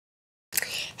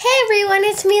Hey everyone,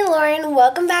 it's me Lauren.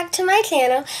 Welcome back to my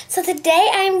channel. So today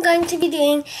I'm going to be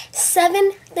doing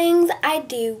 7 things I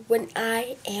do when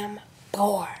I am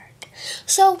bored.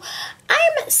 So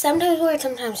I'm sometimes bored,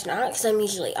 sometimes not, because I'm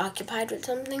usually occupied with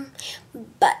something.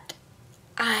 But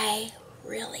I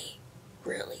really,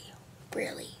 like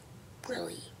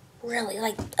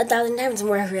 1,000 times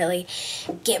more really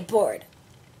get bored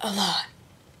a lot.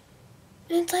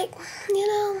 And it's like,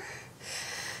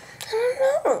 I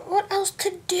don't know what else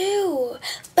to do.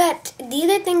 But these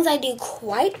are things I do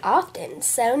quite often.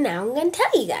 So now I'm going to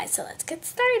tell you guys. So let's get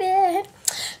started.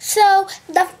 So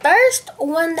the first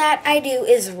one that I do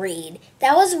is read.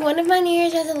 That was one of my New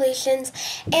Year's resolutions.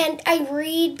 And I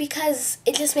read because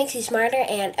it just makes you smarter.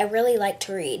 And I really like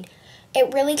to read.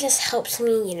 It really just helps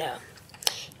me,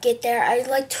 get there. I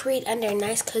like to read under a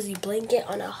nice cozy blanket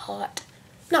on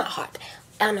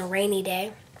on a rainy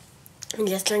day. And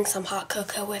just drink some hot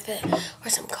cocoa with it or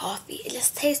some coffee. It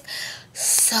just tastes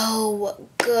so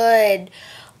good.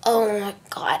 Oh my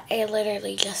god, I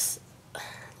literally just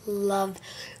love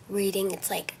reading. It's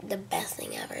like the best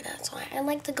thing ever. That's why I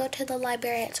like to go to the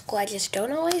library at school. I just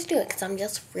don't always do it because I'm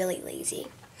just really lazy.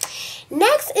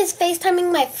 Next is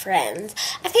FaceTiming my friends.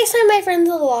 I FaceTime my friends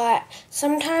a lot.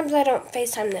 Sometimes I don't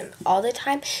FaceTime them all the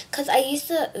time because I used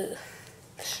to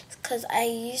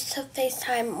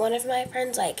FaceTime one of my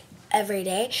friends like every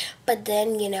day, but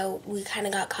then we kind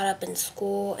of got caught up in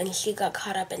school, and she got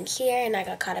caught up in cheer, and I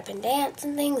got caught up in dance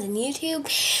and things and YouTube,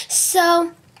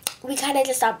 so we kind of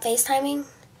just stopped FaceTiming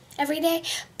every day.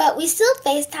 But we still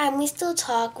FaceTime, we still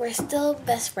talk, we're still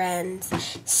best friends.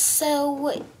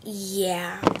 So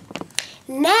yeah.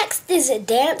 Next is a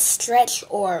dance, stretch,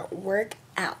 or work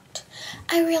out.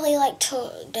 I really like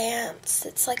to dance.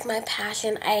 It's like my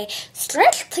passion. I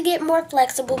stretch to get more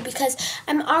flexible because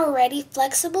I'm already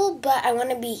flexible, but I want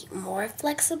to be more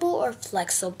flexible or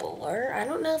flexibler. I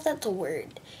don't know if that's a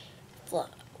word.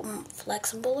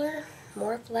 Flexibler?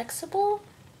 More flexible?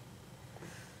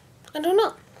 I don't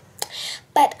know.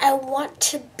 But I want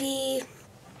to be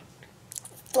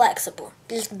flexible.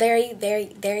 Just very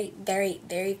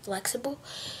flexible.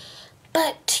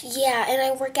 But yeah, and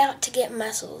I work out to get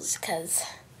muscles because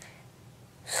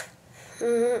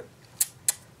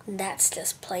that's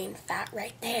just plain fat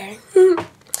right there.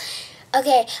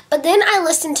 Okay, but then I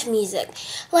listen to music.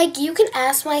 Like, you can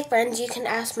ask my friends, you can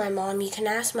ask my mom, you can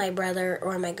ask my brother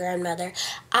or my grandmother.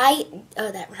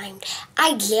 That rhymed.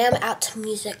 I jam out to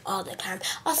music all the time.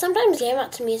 I'll sometimes jam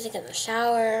out to music in the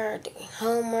shower, doing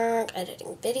homework,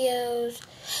 editing videos,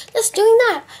 just doing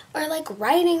that. Or like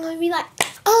writing, I'll be like,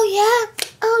 oh yeah,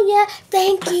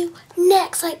 thank you,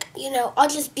 next. Like, I'll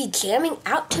just be jamming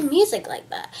out to music like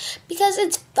that because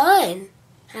it's fun.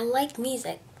 I like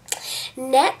music.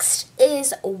 Next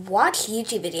is watch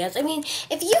YouTube videos. I mean,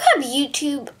 if you have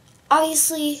YouTube,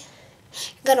 obviously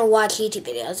you're gonna watch YouTube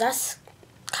videos. That's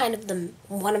kind of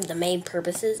one of the main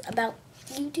purposes about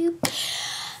YouTube.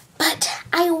 But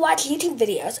I watch YouTube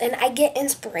videos and I get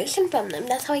inspiration from them.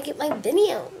 That's how I get my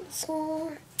videos.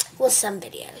 Well, some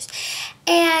videos.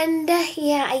 And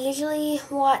yeah, I usually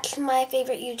watch my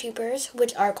favorite YouTubers,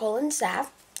 which are Cole and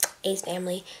Saf, Ace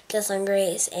Family, Jocelyn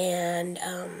Grace, and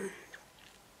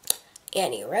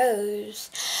Annie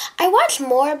Rose. I watch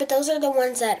more, but those are the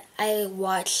ones that I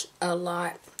watch a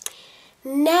lot.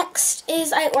 Next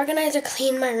is I organize or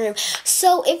clean my room.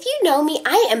 So if you know me,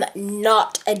 I am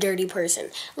not a dirty person.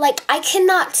 Like, I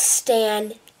cannot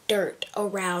stand dirt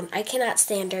around. I cannot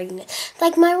stand dirtiness.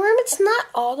 Like, my room, it's not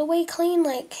all the way clean.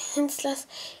 Like,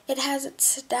 it has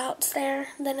its doubts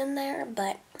there, then and there,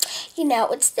 but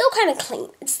it's still kind of clean.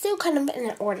 It's still kind of in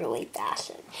an orderly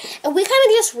fashion. And we kind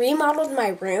of just remodeled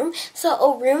my room, so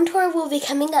a room tour will be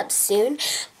coming up soon.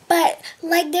 But,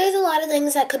 like, there's a lot of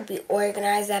things that could be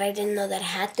organized that I didn't know that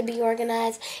had to be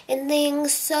organized and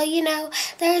things. So,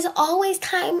 there's always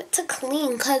time to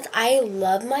clean because I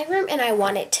love my room and I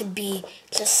want it to be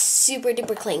just super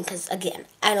duper clean because, again,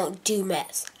 I don't do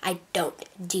mess.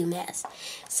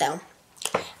 So,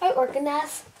 I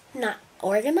organize /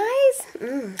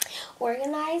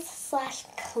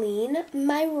 clean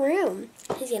my room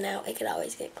because, it could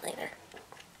always get cleaner.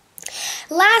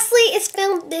 Lastly is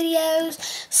film videos.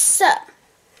 So,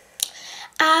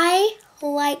 I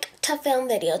like to film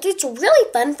videos. It's really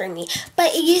fun for me,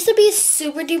 but it used to be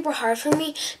super duper hard for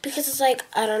me because it's like,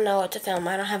 I don't know what to film.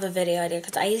 I don't have a video idea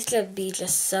because I used to be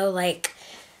just so like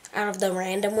out of the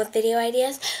random with video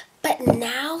ideas. But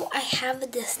now I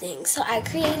have this thing. So I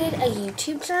created a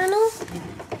YouTube channel.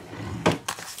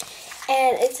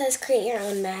 And it says create your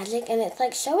own magic. And it's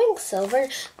like showing silver.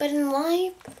 But in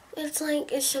life, it's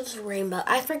like it shows rainbow.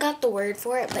 I forgot the word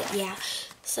for it. But yeah.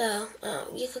 So,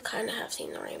 you could kind of have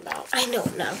seen the rainbow. I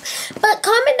don't know. But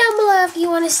comment down below if you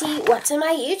want to see what's in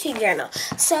my YouTube channel.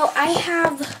 So, I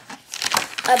have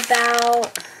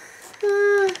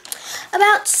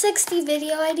about 60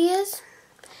 video ideas.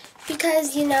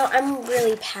 Because, you know, I'm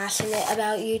really passionate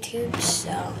about YouTube.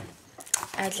 So,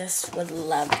 I just would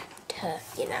love to,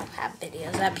 you know, have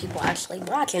videos that people actually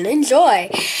watch and enjoy.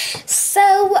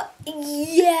 So,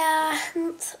 yeah,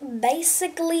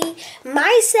 basically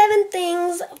my 7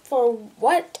 things for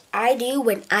what I do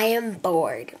when I am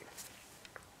bored.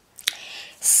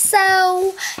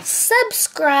 So,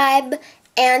 subscribe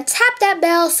and tap that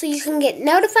bell so you can get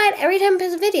notified every time I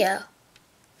post a video.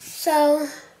 So,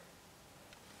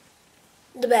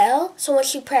 the bell, so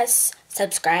once you press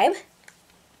subscribe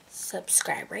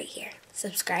right here,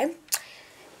 subscribe,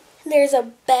 there's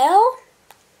a bell,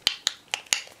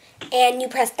 and you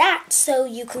press that so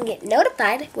you can get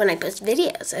notified when I post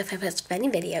videos. If I post any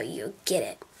video, you get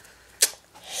it.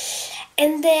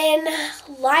 And then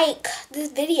like this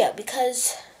video,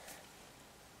 because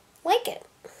like it,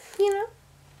 you know,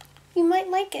 you might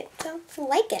like it, so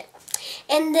like it.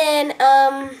 And then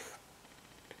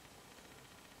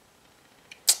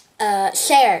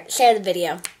share the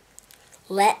video.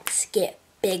 Let's get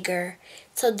bigger,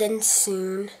 so then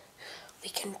soon we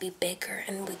can be bigger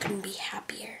and we can be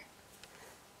happier.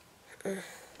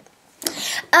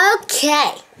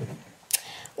 Okay.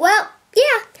 Well,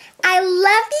 yeah. I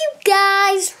love you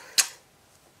guys.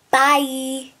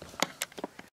 Bye.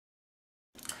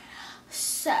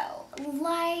 So,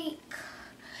 like,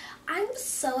 I'm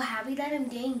so happy that I'm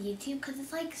doing YouTube because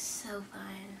it's like so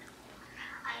fun.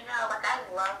 I know, like I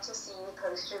love to see you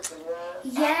post your videos.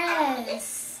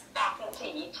 Yes. Back into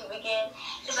YouTube again,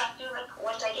 because I feel like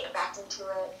once I get back into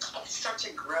it, I start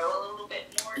to grow a little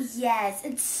bit more. Yes,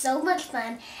 it's so much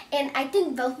fun, and I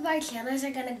think both of our channels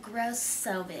are gonna grow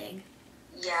so big.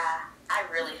 Yeah, I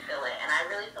really feel it, and I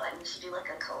really feel like we should do like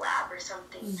a collab or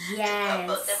something. Yes. To put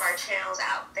both of our channels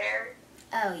out there.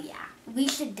 Oh yeah, we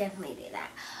should definitely do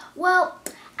that. Well,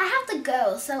 I have to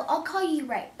go, so I'll call you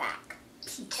right back.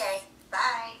 Peace. Okay,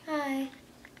 bye. Hi.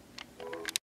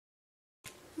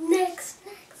 Next,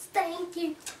 thank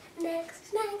you.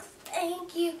 Next,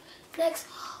 thank you. Next,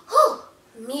 whew,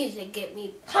 music get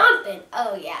me pumping.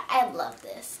 Oh yeah, I love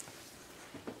this.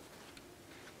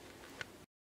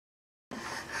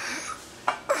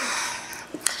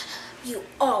 You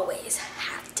always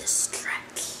have to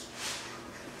stretch.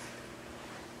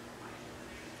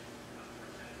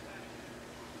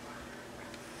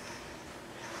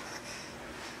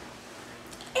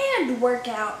 And work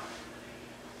out.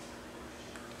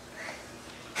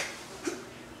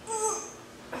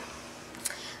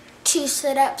 2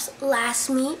 sit-ups last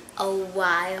me a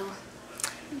while.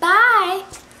 Bye.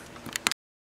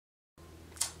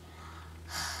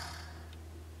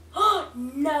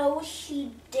 No,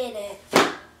 she didn't.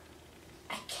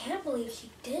 I can't believe she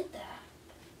did that.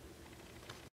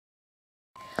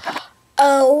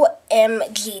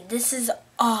 OMG, this is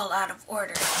all out of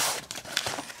order.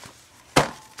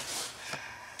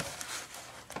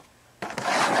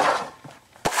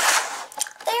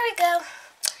 There we go.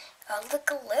 I'll look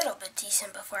a little bit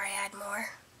decent before I add more.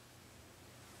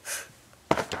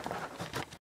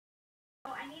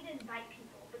 I need to invite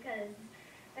people because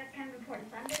that's kind of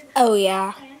important. So I'm doing Oh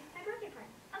yeah. and my birthday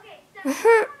party. Okay, so what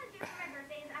I want to do for my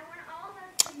birthday is I want all of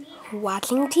us to meet at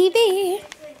Watching TV.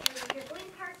 your Glen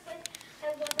Park with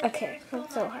Okay,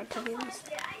 it's so hard to do this.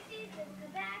 the ices in the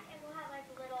back, and we'll have like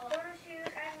a little photo shoot.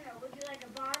 I don't know, we'll do like a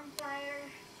bonfire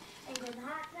and go in the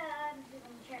hot tub and do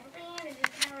on the trampoline and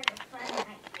just kind of like a fun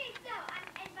night. Okay, so I'm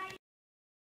inviting.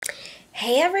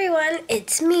 Hey everyone,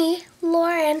 it's me,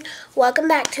 Lauren. Welcome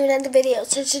back to another video.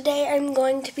 So today I'm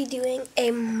going to be doing a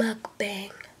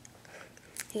mukbang.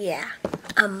 Yeah,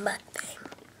 a mukbang.